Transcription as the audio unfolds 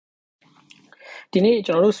ဒီနေ့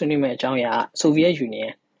ကျွန်တော်တို့ဆွေးနွေးမယ့်အကြောင်းအရာ Soviet Union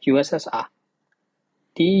USSR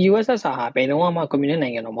ဒီ USSR ဟာဘယ်တော့မှကွန်မြူနစ်နို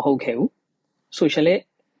င်ငံတော့မဟုတ်ခဲ့ဘူး Socialist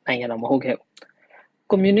နိုင်ငံတော့မဟုတ်ခဲ့ဘူး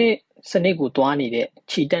ကွန်မြူနစ်စနစ်ကိုတွားနေတဲ့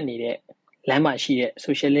ခြိတက်နေတဲ့လမ်းမှာရှိတဲ့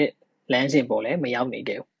Socialist လမ်းစဉ်ပေါ်လည်းမရောက်နေ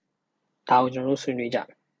ခဲ့ဘူးဒါကိုကျွန်တော်တို့ဆွေးနွေးကြမ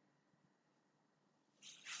ယ်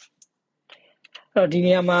အဲ့တော့ဒီ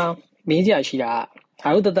နေရာမှာမေးစရာရှိတာကငါ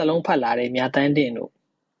တို့တစ်သက်လုံးဖတ်လာတဲ့မြတ်တန်းတင်တို့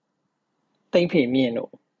တိမ့်ဖေမြင့်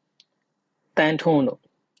တို့တန်းထွန်းတို့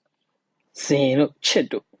ဇင်တို့ချစ်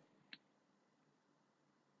တို့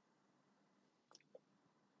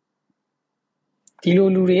ဒီလို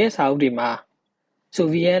လူတွေရဲ့စာအုပ်တွေမှာဆို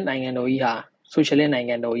ဗီယက်နိုင်ငံတော်ကြီးဟာဆိုရှယ်လစ်နိုင်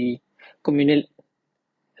ငံတော်ကြီးကွန်မြူနစ်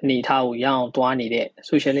အနေအထားကိုရအောင်တွားနေတဲ့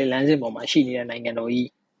ဆိုရှယ်လစ်လမ်းစဉ်ပေါ်မှာရှိနေတဲ့နိုင်ငံတော်ကြီး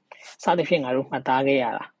စသဖြင့်ငါတို့မှတ်သားခဲ့ရ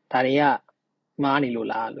တာဒါတွေကမှားနေလို့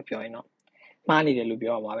လားလို့ပြောရင်တော့မှားနေတယ်လို့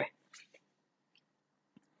ပြောရမှာပဲအဲ့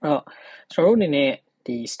တော့ကျွန်တော်တို့အနေနဲ့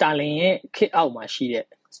ဒီစတာလင်ရဲ့ခေတ်အောက်မှာရှိတဲ့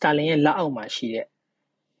စတာလင်ရဲ့လက်အောက်မှာရှိတဲ့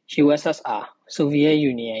USSR Soviet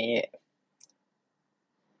Union ရဲ့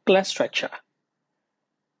class structure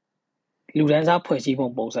လူဒန်းစားဖွဲ့စည်းပုံ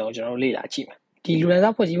ပုံစံကိုကျွန်တော်တို့လေ့လာကြည့်မယ်ဒီလူဒန်း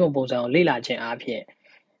စားဖွဲ့စည်းပုံပုံစံကိုလေ့လာခြင်းအပြင်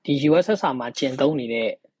ဒီ USSR မှာကျင့်သုံးနေတဲ့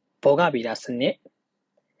ဘောဂဗေဒစနစ်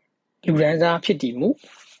လူဒန်းစားဖြစ်တည်မှု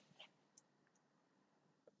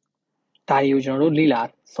ဒါတွေကိုကျွန်တော်တို့လေ့လာ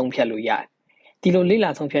ဆုံးဖြတ်လို့ရတယ်ဒီလိုလေ့လာ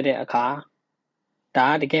ဆုံးဖြတ်တဲ့အခါဒါ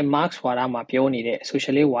ကတကယ် Marx ဝါဒမှာပြောနေတဲ့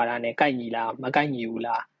socialist ဝါဒနဲ့ကိုက်ညီလားမကိုက်ညီဘူး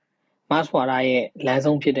လား Marx ဝါဒရဲ့လမ်း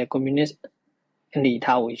ဆုံးဖြစ်တဲ့ communist အနေအ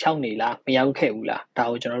ထားကိုရှောက်နေလားမရောက်ခဲ့ဘူးလားဒါ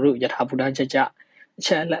ကိုကျွန်တော်တို့ယထာဘူတကြကြအချ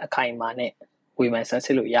က်အလက်အခိုင်အမာနဲ့ဝေဖန်ဆန်းစ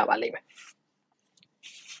စ်လို့ရပါလိမ့်မယ်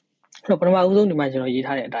အဲ့တော့ပထမဦးဆုံးဒီမှာကျွန်တော်ရေး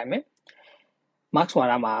ထားတဲ့အတိုင်းပဲ Marx ဝါ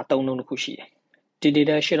ဒမှာ၃လုံးတစ်ခုရှိတယ်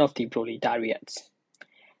dictatorship of the proletariats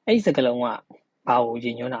အဲ့ဒီစကားလုံးကဘာကိုရ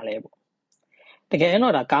ည်ညွှန်းတာလဲပေါ့တကယ်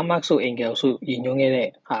တော့ဒါကားမတ်ဆိုအင်ဂယ်ဆိုရည်ညွှန်းခဲ့တဲ့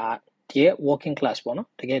ဟာဒီရဲ့ working class ပေါ့နော်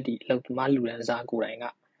တကယ်ဒီအလုပ်သမားလူဒန်းစားကိုယ်တိုင်က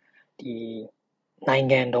ဒီနိုင်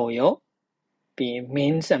ငံတော်ရောပြီး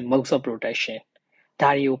means and modes of production ဒါ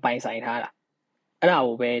တွေကိုပိုင်ဆိုင်ထားတာအဲ့ဒါ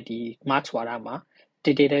ကိုပဲဒီ Marx ဝါဒမှာ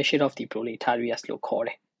dictatorship of the proletariat လို့ခေါ်တ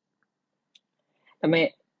ယ်ဒါပေမဲ့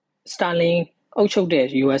Stalin အုပ်ချုပ်တဲ့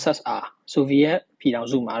USSR ဆိုဗီယက်ပြည်ထောင်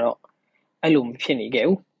စုမှာတော့အဲ့လိုမဖြစ်နေခဲ့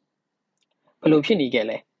ဘူးဘယ်လိုဖြစ်နေခဲ့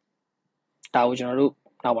လဲဒါကိုကျွန်တော်တို့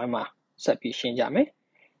နောက်ပိုင်းမှာဆက်ပြီးရှင်းကြမယ်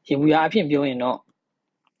ရေဘူးရအဖြစ်ပြောရင်တော့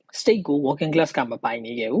state ကို working class ကမပိုင်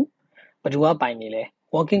နေခဲ့ဘူးဘယ်သူကပိုင်နေလဲ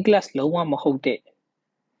working class လုံးဝမဟုတ်တဲ့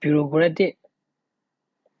bureaucratic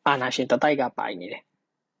အာဏာရှင်တတိုက်ကပိုင်နေတယ်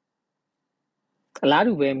အလား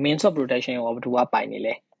တူပဲ means of production ကိုဘယ်သူကပိုင်နေ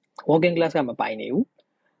လဲ working class ကမပိုင်နေဘူး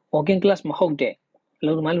working class မဟုတ်တဲ့အ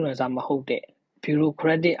လုပ်သမားလူဒန်းစားမဟုတ်တဲ့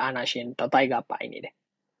bureaucratic အာဏာရှင်တတိုက်ကပိုင်နေတယ်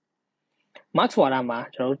Marx ဝါဒမှာ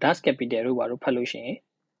ကျွန်တော်တို့ Das Kapital တို့ဘာလို့ဖတ်လို့ရှိရင်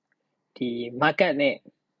ဒီ market နဲ့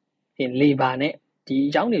ဒီ labor နဲ့ဒီ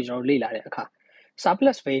အကြောင်းတွေကျွန်တော်တို့လေ့လာတဲ့အခါ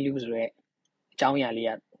surplus value ဆိုတဲ့အကြောင်းအရာလေး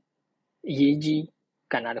ကအရေးကြီး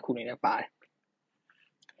ကဏ္ဍတစ်ခုအနေနဲ့ပါတယ်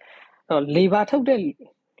အဲ့တော့ labor ထုတ်တဲ့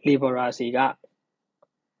laborer စီက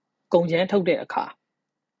ကုန်ကျန်းထုတ်တဲ့အခါ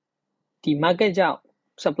ဒီ market ကြောင့်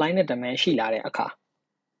supply နဲ့ demand ရှိလာတဲ့အခါ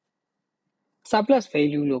surplus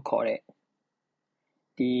value လို့ခေါ်တဲ့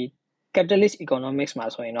ဒီ capitalist economics မှာ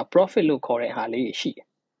ဆိုရင်တော့ profit လို့ခေါ်တဲ့ဟာလေးရှိတယ်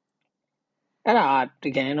အဲ့ဒါကတ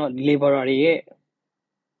ကယ်တော့ laborer တွေရဲ့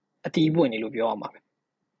အတီးပွင့်နေလို့ပြောရမှာပဲဒါ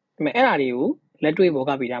ပေမဲ့အဲ့ဒါတွေကိုလက်တွေ့ဘော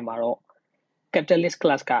ကဗေဒမှာတော့ capitalist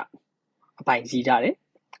class ကအပိုင်စီးကြတယ်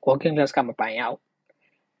working class ကမပိုင်ရဘူး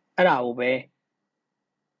အဲ့ဒါကိုပဲ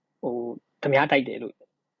ဓမြတိုက်တယ်လို့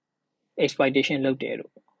exploitation လုပ်တယ်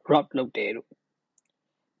လို့ rob လုပ်တယ်လို့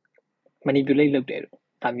manipulate လုပ်တယ်လို့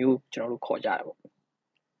ဒါမျိုးကျွန်တော်တို့ခေါ်ကြတာပေါ့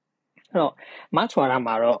အဲ့တော့ Marx ဝါဒ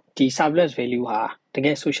မှာတော့ဒီ surplus value ဟာတက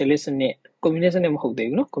ယ် socialist စနစ် communist စနစ်မဟုတ်သေး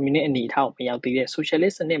ဘူးเนาะ communist အနေအထားကိုမရောက်သေးတဲ့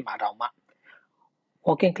socialist စနစ်မှာတောင်မှ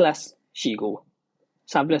working class ရှိကို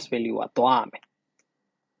surplus value ကသွားရမယ်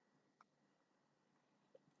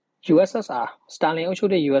USSR Stalin အုပ်ချု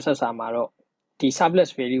ပ်တဲ့ USSR မှာတော့ဒီ surplus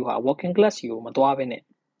value ဟာ working class ကိုမသွားဘဲနဲ့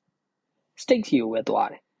state ကိုပဲသွား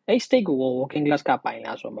တယ်အဲ့ state ကို working class ကပိုင်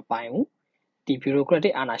လားဆိုတော့မပိုင်ဘူးဒီ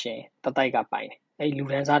bureaucratic အာဏာရှင်တတိုက်ကပိုင်တယ်အဲ့လူ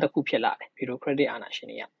ဒန်းစားတစ်ခုဖြစ်လာတယ် bureaucratic အာဏာရှင်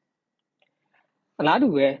တွေကအလားတူ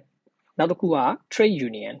ပဲနောက်တစ်ခုက trade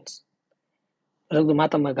unions အလုပ်သမား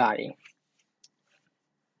သမဂ္ဂတွေ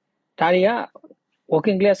ဒါတွေက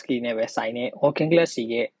working class တွေနဲ့ပဲဆိုင်တဲ့ working class တွေ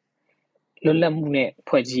ရဲ့လွတ်လပ်မှုနဲ့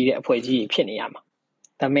ဖွဲ့စည်းတဲ့အဖွဲ့အစည်းတွေဖြစ်နေရမှာ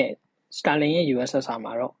ဒါပေမဲ့ Stalin ရဲ့ USSR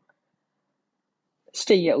မှာတော့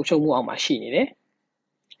state ရဲ့အုပ်ချုပ်မှုအောက်မှာရှိနေတယ်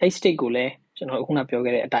အဲ့ state ကိုလည်းကျွန်တော်ခုနပြော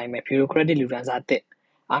ခဲ့တဲ့အတိုင်းပဲ bureaucratic လူဒန်းစားတဲ့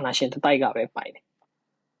အာဏာရှင်တတိုက်ကပဲပိုင်တယ်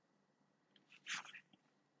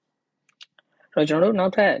အဲ့တော့ကျွန်တော်တို့နော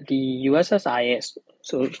က်ထပ်ဒီ USSR ရဲ့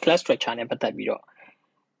so class structure နဲ့ပတ်သက်ပြီးတော့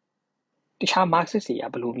တခြား Marxist တွေက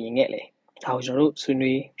ဘယ်လိုမြင်ခဲ့လဲဒါကိုကျွန်တော်တို့ဆွေး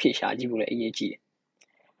နွေးဖြေရှာကြည့်ဖို့လည်းအရေးကြီးတယ်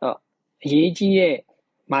အရေးကြီးတဲ့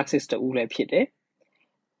Marxist တူလည်းဖြစ်တယ်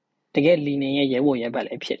တကယ် Lenin ရဲ့ရဲဘော်ရဲဘက်လ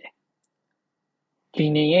ည်းဖြစ်တယ်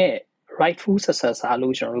Lenin ရဲ့ rightful successor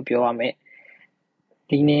လို့ကျွန်တော်တို့ပြောရမယ်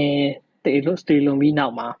Lenin တေလွန်ပြီးနော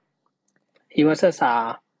က်မှာ USSR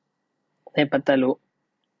နဲ့ပတ်သက်လို့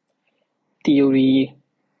theory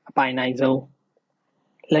အပိုင်းနိုင်ဆုံး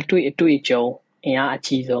လက်တွေ့အတွေ့အကြုံအင်အားအ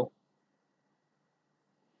ကြီးဆုံး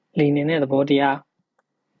Lenin နဲ့သဘောတရား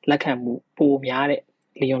လက်ခံမှုပိုများတဲ့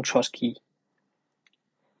Leon Trotsky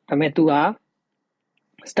ဒါပေမဲ့သူဟာ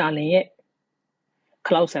Stalin ရဲ့ခ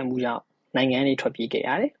လောက်ဆန်မှုကြောင့်နိုင်ငံတွေထွက်ပြေးခဲ့ရ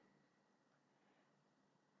တယ်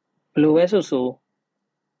ဘယ်လိုပဲဆို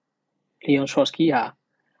Leon Trotsky ဟာ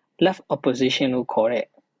left opposition လို့ခေါ်တဲ့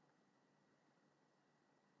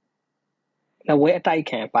လက်ဝဲအတိုက်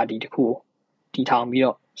ခံပါတီတစ်ခုကိုတည်ထောင်ပြီး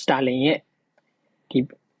တော့ Stalin ရဲ့ဒီ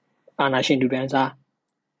အာဏာရှင်လူဒန်းစား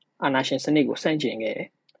အာဏာရှင်စနစ်ကိုဆန့်ကျင်ခဲ့တယ်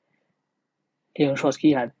Leon Trotsky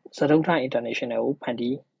ဟာစတုထ International ကိုဖန်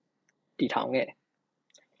တီးတည်ထောင်ခဲ့တယ်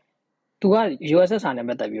သူက USSR နဲ့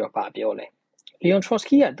ပတ်သက်ပြီးတော့ဗာပြောလဲ Leon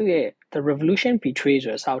Trotsky ကသူ့ရဲ့ The Revolution Betrays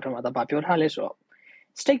ဆိုတဲ့စာအုပ်ထဲမှာဗာပြောထားလဲဆိုတော့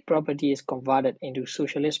State property is converted into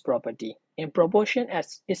socialist property in proportion as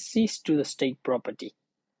it ceases to the state property.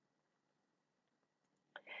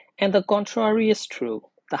 And the contrary is true.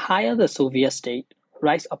 The higher the Soviet state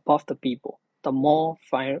rises above the people, the more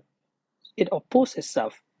it opposes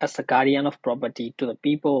itself as the guardian of property to the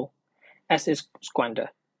people as is squandered.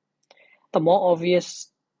 The more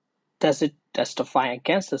obvious does it testify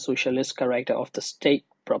against the socialist character of the state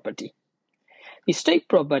property. The state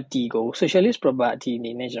property ကို socialist property အ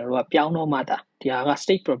နေနဲ့ကျွန်တော်တို့ကပြောင်းတော့မှဒါက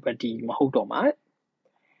state property မဟုတ်တော့မှာ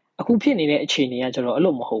အခုဖြစ်နေတဲ့အခြေအနေကကျွန်တော်အဲ့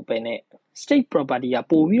လိုမဟုတ်ပဲနဲ့ state property က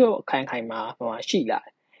ပို့ပြီးတော့ခိုင်မှာရှိလာတ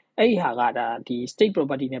ယ်အဲ့ဒီဟာကဒါဒီ state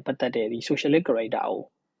property နဲ့ပတ်သက်တဲ့ဒီ socialist character ကို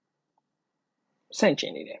ဆန့်ကျ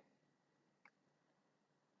င်နေတယ်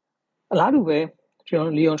အလားတူပဲကျွန်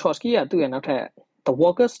တော် Leon Trotsky ကသူ့ရဲ့နောက်ထပ် the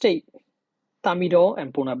worker state Thermidor and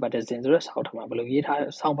Bonapartism ဆိုတဲ့စာအုပ်ထဲမှာဘယ်လိုရေးထား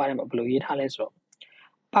ဆောင်းပါးထဲမှာဘယ်လိုရေးထားလဲဆိုတော့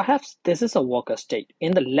Perhaps this is a worker state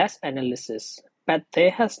in the less analysis but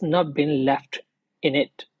there has not been left in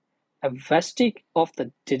it a vestige of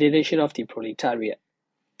the dictatorship of the proletariat.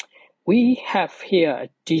 We have here a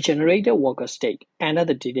degenerated worker state under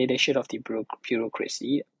the dictatorship of the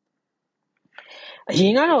bureaucracy. အရ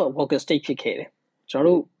င်ကတော့ worker state ဖြစ်ခဲ့တယ်ကျွန်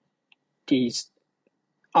တော်တို့ဒီ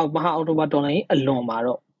မဟာအော်တိုဘာတော်လိုင်းအလွန်မှာ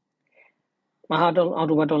တော့မဟာအော်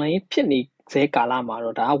တိုဘာတော်လိုင်းဖြစ်နေစေကာလမှာ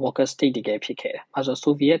တော့ဒါက worker state တကယ်ဖြစ်ခဲ့တယ်အဲဆို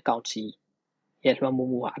Soviet Council ရဲ့လွှမ်းမိုး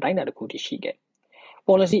မှုဟာအတိုင်းအတာတစ်ခုတည်းရှိခဲ့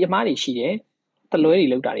policy အမှားတွေရှိတယ်တလွဲတွေ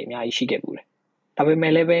လောက်တာတွေအများကြီးရှိခဲ့ဘူးလေဒါပေ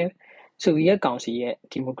မဲ့လည်းပဲ Soviet Council ရဲ့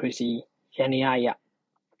democracy ရန်နေရအရ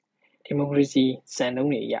democracy စံနှုန်း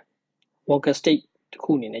တွေအရ worker state တစ်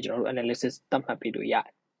ခုအနေနဲ့ကျွန်တော်တို့ analysis သတ်မှတ်ပြီးလို့ရတယ်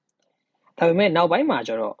ဒါပေမဲ့နောက်ပိုင်းမှာ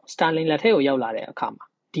ကျတော့ Stalin လက်ထက်ကိုရောက်လာတဲ့အခါမှာ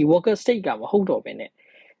ဒီ worker state ကမဟုတ်တော့ဘဲနဲ့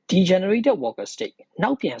degenerated worker state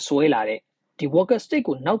နောက်ပြန်ဆွဲလာတဲ့ဒီ worker state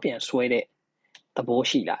ကိုနောက်ပြန်ဆွဲတဲ့သဘော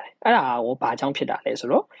ရှိလာတယ်အဲ့ဒါကိုဘာကြောင့်ဖြစ်တာလဲဆို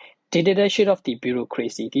တော့ dictatorship of the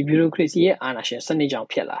bureaucracy ဒီ bureaucracy ရဲ့အာဏာရှင်စနစ်ကြောင့်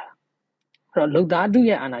ဖြစ်လာတာအဲ့တော့လူသားထု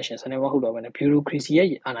ရဲ့အာဏာရှင်စနစ်မဟုတ်တော့ဘဲနဲ့ bureaucracy ရဲ့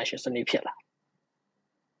အာဏာရှင်စနစ်ဖြစ်လာ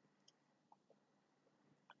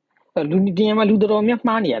လူဒီမှာလူတော်များ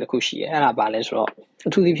မှားနေရတခုရှိတယ်အဲ့ဒါဘာလဲဆိုတော့အ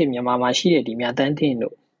ထူးသဖြင့်မြန်မာမှာရှိတဲ့ဒီမြတ်တန်းတင်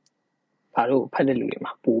တို့ဘာလို့ဖတ်တဲ့လူတွေ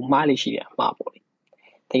မှာပူမှားလေးရှိတယ်အမှားပေါ့လေ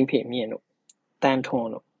သိမ့်ဖေမြင့်တို့တန်းထွန်း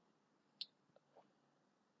တို့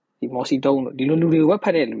ဒီမော်စီတုံးတို့ဒီလိုလူတွေဝက်ဖ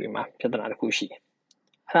တ်တဲ့လူတွေမှာပြဿနာတစ်ခုရှိတယ်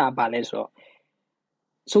အဲ့ဒါဘာလဲဆိုတော့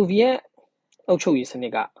ဆိုဗီယက်အုပ်ချုပ်ရေးစန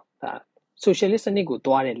စ်ကဒါ socialist စနစ်ကို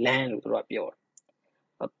တွားတဲ့လမ်းလို့သူတို့ကပြောတယ်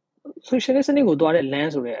socialist စနစ်ကိုတွားတဲ့လ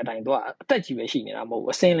မ်းဆိုတဲ့အတိုင်းသူကအတက်ကြီးပဲရှိနေတာမဟုတ်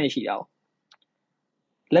ဘူးအစင်းလည်းရှိတာ哦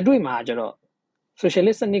လက်တွေ့မှာကျတော့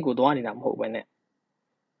socialist စနစ်ကိုတွားနေတာမဟုတ်ဘဲနဲ့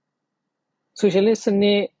socialist စန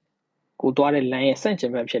စ်ကိုတွားတဲ့လမ်းရဲ့စန့်ကျ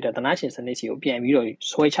င်ဘက်ဖြစ်တဲ့သနာရှင်စနစ်စီကိုပြန်ပြီးတော့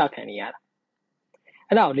ဆွဲချခံနေရတာ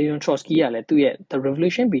အဲ့ဒါကို Leon Trotsky ကလည်းသူ့ရဲ့ The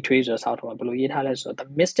Revolution Betrays ဆိုတဲ့စာအုပ်မှာဘယ်လိုရေးထားလဲဆိုတော့ the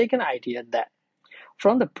mistaken idea that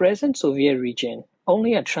from the present Soviet region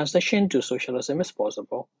only a transition to socialism is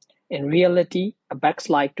possible in reality a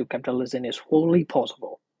backslide to capitalism is wholly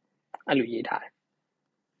possible အဲ့လိုရေးထားတယ်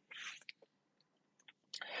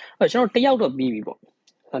ကျွန်တော်တယောက်တော့ပြီးပြီပေါ့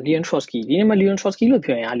Leon Trotsky ဒီနေ့မှာ Leon Trotsky လို့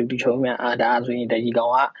ပြောရင်လူတချို့များဒါဆိုရင်ဒီကော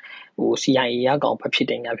င်ကဟို CIA ရကောင်ဖဖြစ်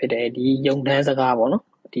တယ်ညာဖြစ်တယ်ဒီယုံတန်းစကားပေါ့နော်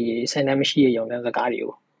ဒီစံတမ်းမရှိတဲ့ယုံတန်းစကားတွေ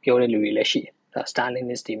ကိုပြောတဲ့လူတွေလည်းရှိတယ်ဒါ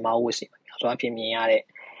Stalinist တွေ Maoist တွေများစွာဖြစ်မြင်ရတဲ့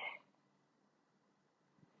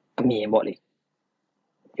အမြင်ပေါ့လေ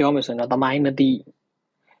ပြောမယ်ဆိုရင်တော့သမိုင်းမသိ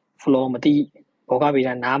flow မသိဘောကဗေဒ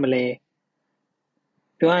နားမလဲ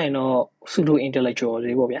ပြောရရင်တော့ pseudo intellectual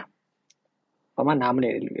တွေပေါ့ဗျာဘာမှနားမလ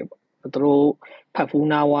ည်တဲ့လူတွေပေါ့သူတို့ဖတ်ဖူး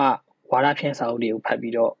နာဝဝါဒဖြန့်စာအုပ်တွေကိုဖတ်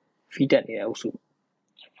ပြီးတော့ feed တက်နေတဲ့အုပ်စု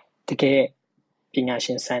တကယ်ပညာရှ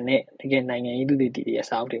င်ဆန်တဲ့တကယ်နိုင်ငံရေးသူတွေတည်ရဲ့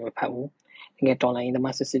စာအုပ်တွေမဖတ်ဘူးတကယ်တော်လိုင်းသ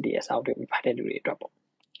မားစစ်တွေရဲ့စာအုပ်တွေဖတ်တဲ့လူတွေအတွက်ပေါ့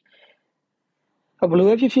ဘယ်လို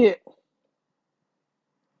ပဲဖြစ်ဖြစ်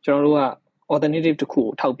ကျွန်တော်တို့က alternative တစ်ခု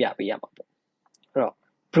ကိုထောက်ပြပေးရမှာပေါ့အဲ့တော့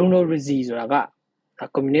Bruno Rizzi ဆိုတာက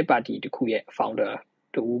Communist Party တစ်ခုရဲ့ founder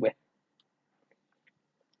တူပဲ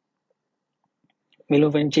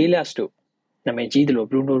Milovan Jelas တို့နာမည်ကြီးတယ်လို့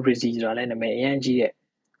Bruno Rizzi ဆိုတာလည်းနာမည်အရင်ကြီးရဲ့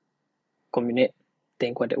Communist တ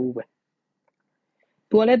င်ကွက်တူပဲ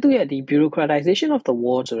သူကလည်းသူ့ရဲ့ဒီ bureaucratization of the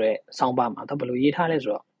world ဆိုတဲ့ဆောင်းပါးမှာတော့ဘယ်လိုရေးထားလဲဆို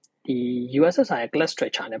တော့ဒီ USSR ရဲ့ class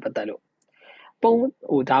structure နဲ့ပတ်သက်လို့ပုံ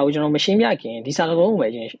ဒါကိုကျွန်တော်မရှင်းပြခင်ဒီစာလုံးကိုပဲ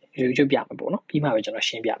ချင်းရွေးပြမှာပေါ့နော်ပြီးမှပဲကျွန်တော်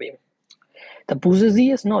ရှင်းပြပေးမယ် The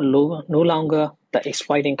bourgeoisie is no longer the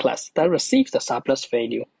exploiting class that receives the surplus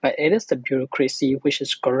value, but it is the bureaucracy which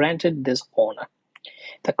is granted this honor.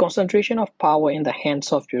 The concentration of power in the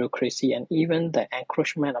hands of bureaucracy and even the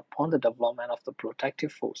encroachment upon the development of the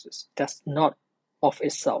protective forces does not of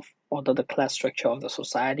itself alter the class structure of the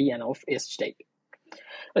society and of its state.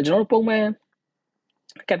 ကျွန်တော်ပုံမှန်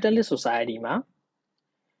capitalist society မှာ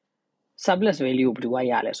surplus value ကိုဘယ်သူက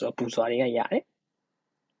ရလဲဆိုတော့ bourgeois တွေကရတယ်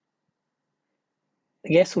တ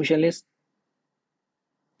ကယ် socialist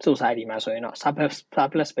society မှာဆိုရင်တော့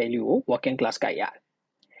surplus value ကို working class ကရတယ်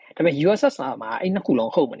ဒါပေမဲ့ USSR မှာအဲ့နှစ်ခု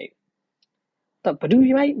လုံးဟုတ်မနေဘူးဘယ်သူ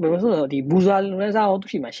ဘယ်လိုဆိုတော့ဒီ bourgeois လူနည်းစားရောသူ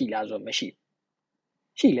ရှိမှရှိလားဆိုတော့မရှိ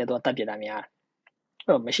ရှိလဲတော့တတ်ပြတာများအဲ့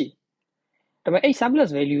တော့မရှိဒါပေမဲ့အဲ့ surplus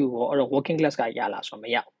value ကိုအဲ့တော့ working class ကရလားဆိုတော့မ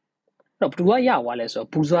ရဘူးအဲ့တော့ဘယ်သူကရသွားလဲဆိုတော့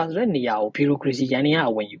bourgeois ဆိုတဲ့နေရာကို bureaucracy ရန်နေရ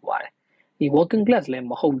ဝင်ယူသွားတယ်ဒီ working class လည်း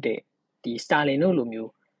မဟုတ်တဲ့ဒီ Stalin တို့လို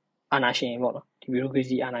မျိုးအာဏာရှင်ပေါ့နော်ဒီ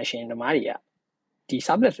bureaucracy အာဏာရှင်ဓမ္မတွေကဒီ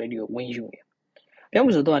surplus value ကိုဝင်ယူနေပြော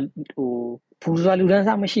မှဆိုတော့ဟို bourgeois လူတန်း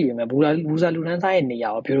စားမရှိပေမဲ့ bourgeois လူတန်းစားရဲ့နေရာ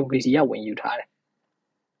ကို bureaucracy ကဝင်ယူထားတယ်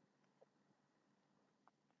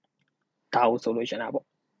ဒါကိုဆိုလို့ရှင်တာပေါ့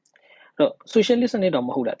အဲ့တော့ socialist စနစ်တော့မ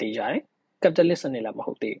ဟုတ်တာသိကြတယ် capitalist စနစ်လည်းမ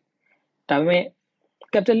ဟုတ်သေးဘူးဒါပေမဲ့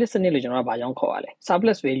capitalist စနစ်လို့ကျွန်တော်ကဘာကြောင့်ခေါ်ရလဲ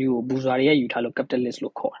surplus value ကို bourgeois တွေကယူထားလို့ capitalist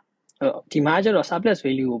လို့ခေါ်တာအဲ့တော့ဒီမှာကျတော့ surplus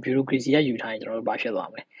value ကို bureaucracy ကယူထားရင်ကျွန်တော်တို့ဘာဖြစ်သွား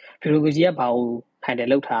မလဲ bureaucracy ကဘာကို handle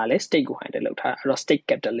လုပ်ထားရလဲ state ကို handle လုပ်ထားတာအဲ့တော့ state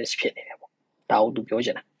capitalist ဖြစ်နေတယ်ပေါ့ဒါကိုသူပြောချ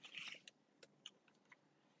င်တာ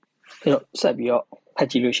အဲ့တော့ဆက်ပြီးတော့ဖတ်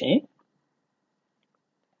ကြည့်လို့ရှိရင်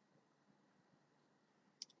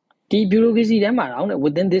ဒီ bureaucracy ထဲမှာတော့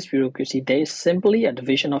within this bureaucracy there is simply a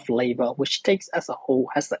division of labor which takes as a whole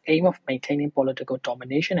has the aim of maintaining political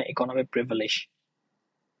domination and economic privilege.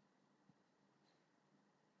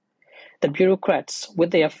 The bureaucrats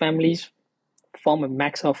with their families form a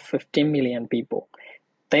max of 15 million people.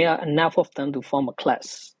 There are enough of them to form a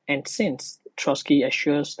class, and since Trotsky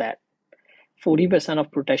assures that 40%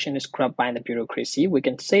 of protection is grabbed by the bureaucracy, we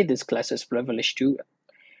can say this class is privileged too.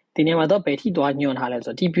 ဒီနေရာမှာတော့ဘယ်ထိသွားညွှန်ထားလဲ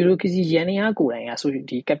ဆိုတော့ဒီ bureaucracy ရန်နေရကိုယ်တိုင်ကဆို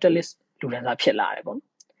ဒီ capitalist လူတန်းစားဖြစ်လာတယ်ပေါ့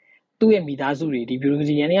သူ့ရဲ့မိသားစုတွေဒီ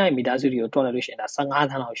bureaucracy ရန်နေရရဲ့မိသားစုတွေကိုတွက်လိုက်လို့ရှိရင်ဒါ15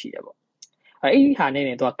သန်းလောက်ရှိတယ်ပေါ့အဲ့ဒီဟာနဲ့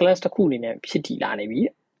တော့ class တစ်ခုအနေနဲ့ဖြစ်တည်လာနေပြီ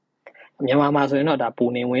မြန်မာမှာဆိုရင်တော့ဒါပုံ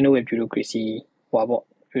နေဝင်းတို့ရဲ့ bureaucracy ဟိုပါပေါ့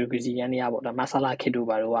bureaucracy ရန်နေရပေါ့ဒါမဆလာခေတ်တို့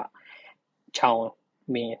ဘာတို့ကချောင်း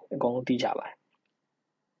မင်းအကုန်လုံးသိကြပါတယ်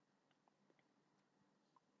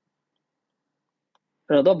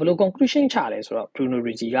အဲ့တော့ဘယ်လို conclusion ချလဲဆိုတော့ Bruno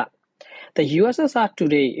Rizzi က The USSR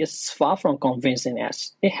today is far from convincing us.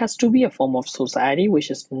 It has to be a form of society which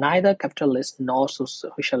is neither capitalist nor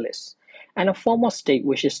socialist, and a form of state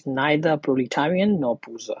which is neither proletarian nor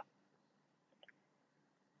bourgeois.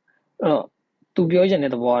 သူပြောချင်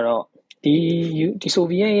တဲ့သဘောကတော့ဒီ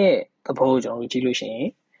Soviet ရဲ့သဘောကိုကျွန်တော်တို့ကြည့်လို့ရှိရင်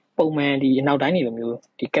ပုံမှန်ဒီအနောက်တိုင်းတွေလိုမျိုး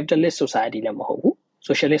ဒီ capitalist society လည်းမဟုတ်ဘူး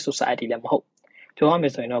socialist society လည်းမဟုတ်ပြောရမ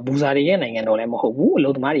ယ်ဆိုရင်တော့ဘူဇာတွေရဲ့နိုင်ငံတော်လည်းမဟုတ်ဘူးအလု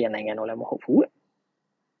ပ်သမားတွေရဲ့နိုင်ငံတော်လည်းမဟုတ်ဘူး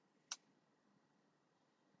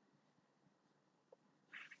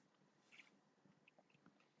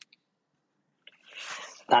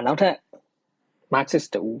ဒါနောက်ထပ် Marxist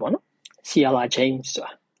တူပေါ့နော် C.L.R. James ဆို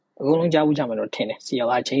တာအကုန်လုံးကြားဘူးကြမှာတော့ထင်တယ်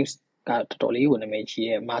C.L.R. James ကတော်တော်လေးကိုနာမည်ကြီး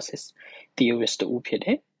ရဲ့ Marxist theorist တူဖြစ်တ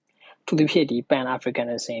ယ်သူတို့ဖြစ်ဒီ Pan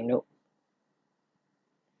Africanism တို့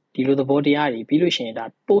ဒီလိုသဘောတရားတွေပြီးလို့ရှိရင်ဒါ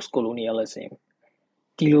post colonialism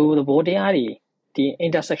ဒီလိုသဘောတရားတွေဒီ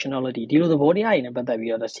intersectionality ဒီလိုသဘောတရားတွေနဲ့ပတ်သက်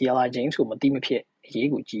ပြီးတော့ C.L.R. James ကိုမသိမဖြစ်အရေး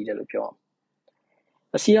ကိုကြီးတယ်လို့ပြောအောင်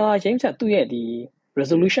C.L.R. James ကသူ့ရဲ့ဒီ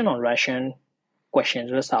resolution on Russian questions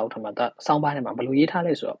ဆိုတဲ့စာအုပ်ထဲမှာစောင်းပါးထဲမှာဘယ်လိုရေးထား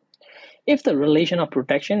လဲဆိုတော့ if the relation of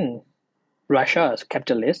protection Russia is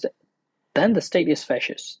capitalist then the state is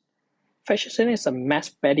fascist fascism is a mass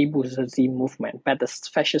petty bourgeoisie movement but the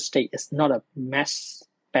fascist state is not a mass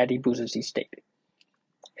petty bourgeoisie state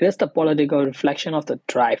It is the political reflection of the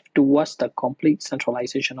drive towards the complete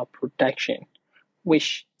centralization of protection,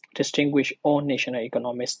 which distinguish all national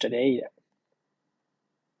economies today.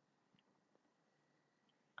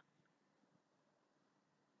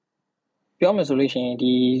 ပြောမယ်ဆိုလို့ရှိရင်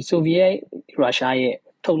ဒီ Soviet Russia ရဲ့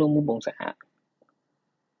ထုတ်လုပ်မှုပုံစံက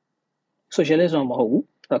socialist တော့မဟုတ်ဘူး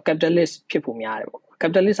capitalist ဖြစ်ဖို့များတယ်ပေါ့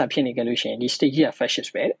capitalist ကဖြစ်နေကြလို့ရှိရင်ဒီ state ကြီးက fascist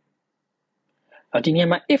ပဲဒီနေရာ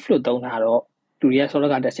မှာ if လို့သုံးတာတော့သူတွေကစော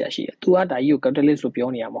တော့ကတက်ဆရာရှိတယ်သူကဒါကြီးကို capitalist လို့ပြော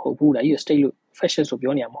နေရမှာမဟုတ်ဘူးဒါကြီးကို state လို့ fascist လို့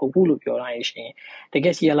ပြောနေရမှာမဟုတ်ဘူးလို့ပြောလိုက်ရှင်တက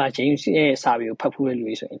ယ် CLR James ရဲ့စာပေကိုဖတ်ဖူးတဲ့လူ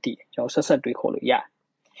တွေဆိုရင်တည်ကျွန်တော်ဆက်ဆက်တွေးခေါ်လို့ရ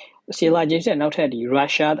CLR James ရဲ့နောက်ထပ်ဒီ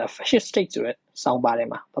Russia the fascist state ဆိုတဲ့စောင်းပါတယ်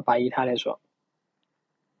မှာပါရေးထားလဲဆိုတော့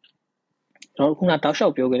ကျွန်တော်ခုနတောက်လျှော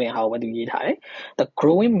က်ပြောခဲ့တဲ့ဟာကိုပဲသူရေးထားတယ် The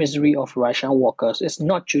growing misery of Russian workers is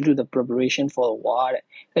not due to the preparation for the war.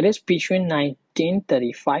 It is between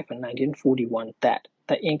 1935 and 1941 that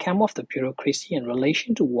the income of the bureaucracy in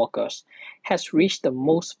relation to workers has reached the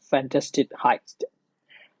most fantastic heights.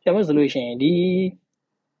 ကျွန်တော်ဆိုလို့ရှိရင်ဒီ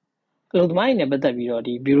လူသမားတွေနဲ့ပတ်သက်ပြီးတော့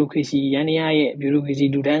ဒီ bureaucracy ရန်တရားရဲ့ bureaucracy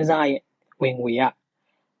လူတန်းစားရဲ့ဝင်ငွေက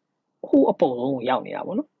ဟိုအပေါ်ဆုံးကိုရောက်နေတာ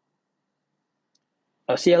ပေါ့နော်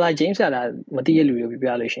CLR James ကဒါမသိရလူတွေပြပြ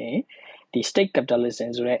လို့ရှိရင်ဒီ state capitalism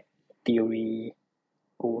ဆိုတဲ့ theory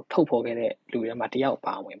ကိုထုတ်ဖော်ခဲ့တဲ့လူတွေမှာတယောက်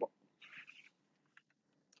ပါဝင်ပေါ့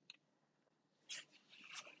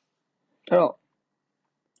အဲ့တော့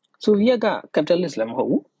Soviet က capitalist လည်းမဟုတ်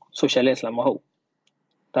ဘူး socialist လည်းမဟုတ်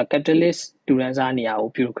ဒါ capitalist လူတန်းစားနေရာကို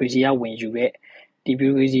bureaucracy ကဝင်ယူတဲ့ဒီ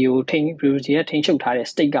bureaucracy ကိုbureaucracy ကထိန်းချုပ်ထားတဲ့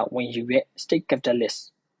state ကဝင်ယူတဲ့ state capitalist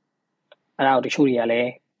အဲ့ဒါကိုတချို့တွေကလည်း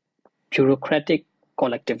bureaucratic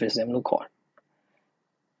collectivism လို့ခေါ်တယ်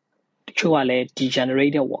တချို့ကလည်း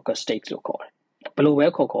degenerated worker state လို့ခေါ်တယ်ဘယ်လိုပဲ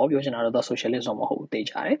ခေါ်ပြောချင်တာတော့ socialist မဟုတ်ဘူးသိ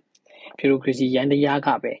ကြတယ် bureaucracy ရန်တရားက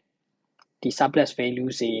ပဲဒီ surplus value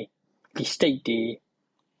တွေဒီ state တွေ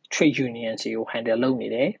trade union တွေကို handle လုပ်နေ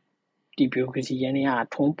တယ်ဒီ bureaucracy ရန်တရားက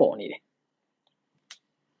ထုံးပေါ်နေတယ်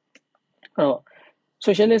အဲ့တော့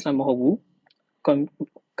socialist လည်းမဟုတ်ဘူး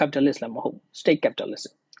capitalist လည်းမဟုတ်ဘူး state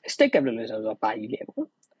capitalism ဆိုတာဘာကြီးလဲပေါ့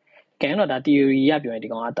ကဲတော့ဒါ theory ရပြောရင်ဒီ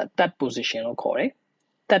ကောင်က third position လို့ခေါ်တယ်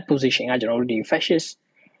third position ကကျွန်တော်တို့ဒီ fascist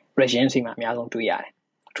regime စီမှာအများဆုံးတွေ့ရတယ်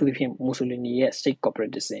အထူးသဖြင့် Mussolini ရဲ့ state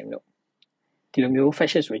corporatism လို့ဒီလိုမျိုး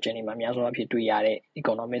fascist regime တွေမှာအများဆုံးအဖြစ်တွေ့ရတဲ့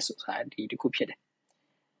economic society တစ်ခုဖြစ်တယ်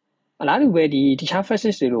အလားတူပဲဒီတခြား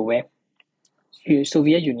fascist တွေလိုပဲ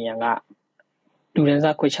Soviet Union ကလူဒန်း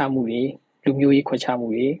စားခွဲခြားမှုတွေလူမျိုးရေးခွဲခြားမှု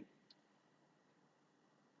တွေ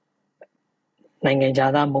နိုင်ငံ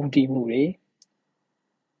ခြားသားမုန်းတီးမှုတွေ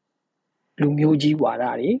လူမျိုးကြီးဝါဒ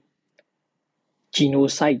တွေ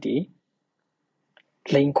genocide တွေ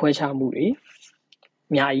လိင်ခွဲခြားမှုတွေ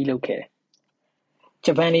အများကြီးလုပ်ခဲ့တယ်ဂျ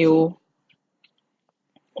ပန်တွေကို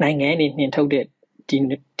နိုင်ငံတွေနှင်ထုတ်တဲ့ဒီ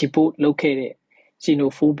deport လုပ်ခဲ့တဲ့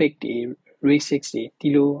xenophobic တွေ racist တွေဒီ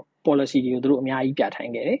လို policy တွေကိုသူတို့အများကြီးပြဋ္ဌာ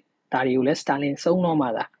န်းခဲ့တယ်ဒါတွေကိုလည်း Stalin ဆုံးတော့မှ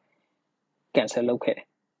သာ cancel လုပ်ခဲ့တယ်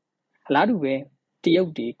အလားတူပဲတရု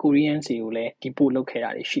တ်တွေ Korean တွေကိုလည်း deport လုပ်ခဲ့တာ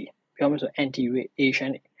တွေရှိတယ်ပြောမှဆို anti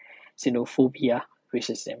Asian xenophobia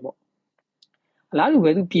racism ပေါ့အလားတူပဲ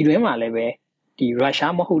သူပြည်တွင်းမှာလည်းပဲဒီရု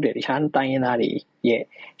ရှားမဟုတ်တဲ့တခြားတိုင်းရင်းသားတွေရဲ့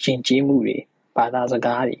ရှင်ကျေးမှုတွေဘာသာစ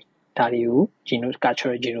ကားတွေဒါတွေကို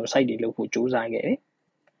cultural genocide တွေလုပ်ဖို့ကြိုးစားခဲ့တယ်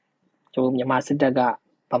ကျွန်တော်မြန်မာစစ်တပ်က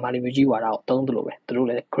ဗမာလူမျိုးကြီးဝါဒကိုသုံးသလိုပဲသူတို့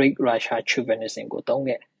လည်း Great Russia Chauvinism ကိုသုံး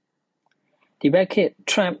ခဲ့တယ်ဒီဘက်ခေတ်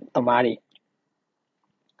Trump သမားတွေ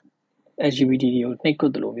LGBT တွေကိုနှိပ်ကွ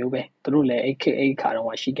ပ်တယ်လို့မျိုးပဲသူတို့လည်းအဲ့ခါ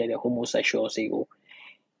တော့ရှိခဲ့တဲ့ homosexual တွေကို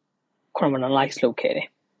criminalize လုပ်ခဲ့တယ်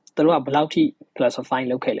သူတို့ကဘယ်လောက်ထိ classify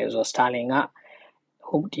လုပ်ခဲ့လဲဆိုတော့ Stalin က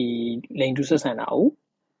ဒီလိင်တူဆက်ဆံတာကို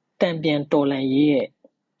တံပြန်တော်လန်ရေးရဲ့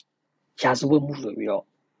ရာဇဝတ်မှုဆိုပြီးတော့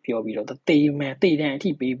ပြောပြီးတော့တေးမှန်တေးတန်းအထိ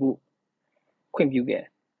ပေးဖို့ခွင့်ပြုခဲ့တယ်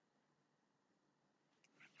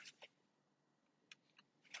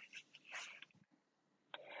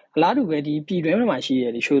အလားတူပဲဒီပြည်တွင်းမှာရှိ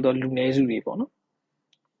တဲ့ဒီရှိုးသောလူနည်းစုတွေပေါ့နော်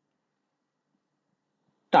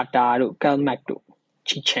တာတာတို့ကယ်မက်တို့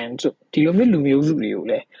ချီချန်တို့ဒီလိုမျိုးလူမျိုးစုတွေကို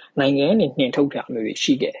လည်းနိုင်ငံနဲ့နှင်ထုတ်တာမျိုးတွေ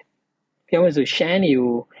ရှိခဲ့တယ်ပြောမယ်ဆိုရှမ်းတွေ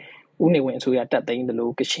ကိုဦးနေဝင်အစိုးရတက်သိမ်းတယ်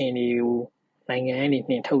လို့ကချင်တွေကိုနိုင်ငံနဲ့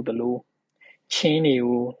နှင်ထုတ်တယ်လို့ချင်းတွေ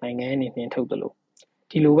ကိုနိုင်ငံနဲ့နှင်ထုတ်တယ်လို့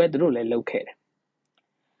ဒီလိုပဲသူတို့လည်းလုပ်ခဲ့တယ်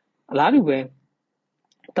အလားတူပဲ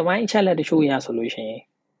တမိုင်းအချက်လက်တချို့ရဆိုလို့ရှိရင်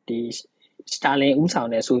ဒီ Stalin ဦးဆောင်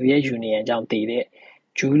တဲ့ Soviet Union အကြောင်းတည်တဲ့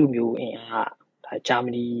ဂျူးလူမျိုးအင်အားဒါဂျာမ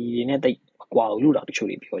နီတွေနဲ့တိတ်ကွာလို့တော့တချို့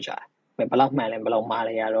တွေပြောကြတယ်ဘယ်လောက်မှန်လဲဘယ်လောက်မှား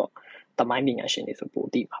လဲရတော့တမိုင်းပညာရှင်တွေဆိုပို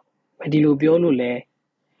သိပါဘူးဒီလိုပြောလို့လဲ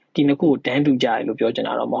ဒီနှစ်ခုကိုတန်းတူကြတယ်လို့ပြောချင်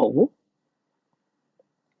တာတော့မဟုတ်ဘူး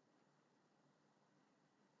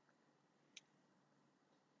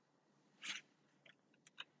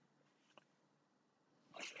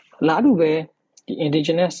လာတူပဲဒီ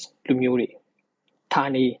indigenous လူမျိုးတွေဌာ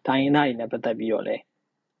နေတိုင်းရင်းသားတွေနဲ့ပတ်သက်ပြီးတော့လဲ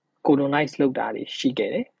colonize လုပ်တာတွေရှိခဲ့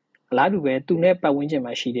တယ်အလားတူပဲသူနဲ့ပတ်ဝန်းကျင်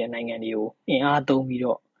မှာရှိတဲ့နိုင်ငံတွေကိုအင်အားသုံးပြီး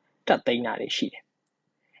တော့တပ်သိမ်းတာတွေရှိတယ်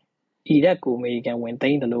အီရတ်ကိုအမေရိကန်ဝင်သိ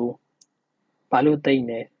မ်းတယ်လို့ဘာလို့သိမ်း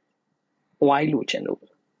လဲအဝိုင်းလိုချင်လို့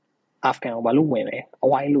အာဖဂန်ကိုဘာလို့ဝင်လဲအ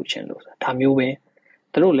ဝိုင်းလိုချင်လို့ဒါမျိုးပဲ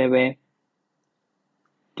သူတို့လည်းပဲ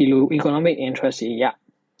ဒီလို economic interest တွေရ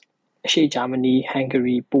အရှေ့ဂျာမနီဟန်ဂ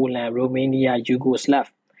ရီပိုလန်ရိုမေးနီးယားယူဂိုစလဗ်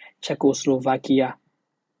ချက်ကိုစလိုဗာကီးယား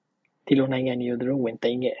ဒီလိုနိုင်ငံတွေကိုသူတို့ဝင်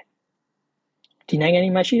သိမ်းခဲ့တယ်ဒီနိုင်ငံ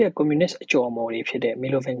တွေမှာရှိတဲ့ကွန်မြူနစ်အကြော်အမော်တွေဖြစ်တဲ့မီ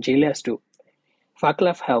လိုဗင်ဂျေးလက်စ်တို့ဗာကလ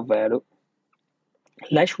ပ်ဟယ်ဗယ်တို့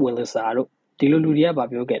လက်ရှ်ဝီလဆာတို့ဒီလိုလူတွေကဗာ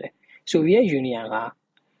ပြောခဲ့တယ်ဆိုဗီယက်ယူနီယံက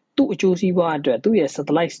သူ့အကျိုးစီးပွားအတွက်သူ့ရဲ့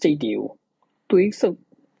satellite state တွေကိုတွေးဆုပ်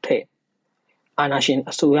တဲ့အာဏာရှင်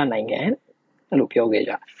အစိုးရနိုင်ငံအဲ့လိုပြောခဲ့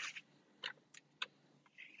ကြတယ်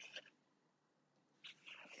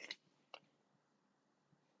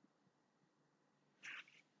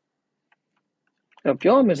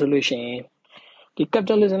ပြောရမယ်ဆိုလို့ရှိရင်ဒီ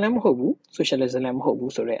capitalism လည်းမဟုတ်ဘူး socialism လည်းမဟုတ်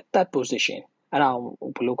ဘူးဆိုတော့ third position အဲ့ဒါ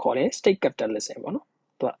ကိုဘယ်လိုခေါ်လဲ state capitalism ပေါ့နော်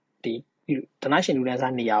သူကဒီတနာရှင်လူတန်း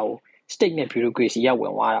စားနေရာကို state နဲ့ bureaucracy ရဝ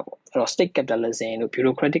င်သွားတာပေါ့အဲ့တော့ state capitalism တို့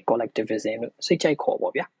bureaucratic collectivism တို့စိတ်ကြိုက်ခေါ်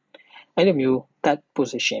ပေါ့ဗျာအဲ့လိုမျိုး third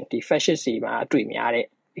position ဒီ fascist တွေမှာအတွေ့များတဲ့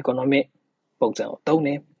economic ပုံစံကိုသုံးတ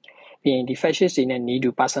ယ်ပြီးရင်ဒီ fascist တွေနဲ့နီးတူ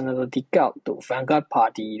personality cult တို့ vanguard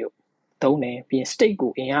party တို့သုံးတယ်ပြီးရင် state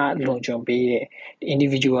ကိုအင်အားလွန်ကျွံပေးတဲ့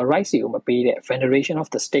individual rights တွေကိုမပေးတဲ့ veneration of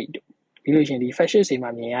the state တို့ပြီးလို့ရှိရင်ဒီ fascist တွေ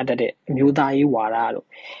မှာမြင်ရတတ်တဲ့အမျိုးသားရေးဝါဒတို့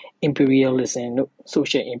imperialism တို့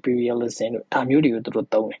social imperialism တို့ဒါမျိုးတွေကိုသူတို့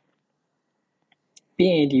သုံးတယ်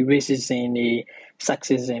ပြီးရင်ဒီ racism တွေ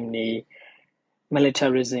sexism တွေ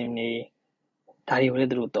militarism တွေဒါတွေကိုလ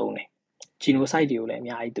ည်းသူတို့သုံးတယ် genocide တွေကိုလည်းအ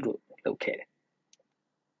များကြီးသူတို့လုပ်ခဲ့တယ်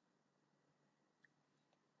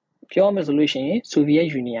ပြောမယ်ဆိုလို့ရှိရင်ဆိုဗီယက်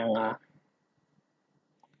ယူနီယံက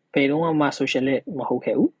ဘယ်တော့မှ socialist မဟုတ်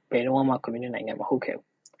ခဲ့ဘူးဘယ်တော့မှ communist နိုင်ငံမဟုတ်ခဲ့ဘူး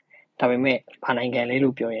ဒါပေမဲ့ဘာနိုင်ငံလဲ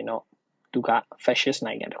လို့ပြောရင်တော့သူက fascist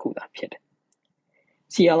နိုင်ငံတစ်ခုသာဖြစ်တယ်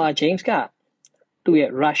C.L.R. James ကသူ့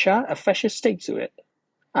ရဲ့ Russia a fascist state ဆိုတဲ့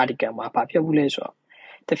article မှာဘာပြောဘူးလဲဆိုတော့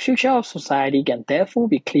the future of society can therefore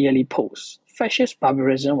be clearly posed fascist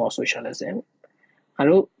barbarism or socialism အဲ့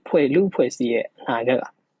လိုလူဖွဲ့စည်းရဲ့အနာဂတ်က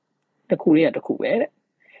တစ်ခုလေးကတစ်ခုပဲတဲ့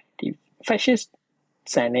ဒီ fascist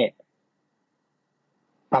ဆန်တဲ့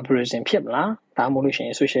barbarism ဖြစ်မလားဒါမှမဟုတ်လို့ရှိရ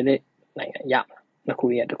င် socialist နိုင်ငံရမလားတစ်ခု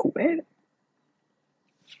လေးကတစ်ခုပဲတဲ့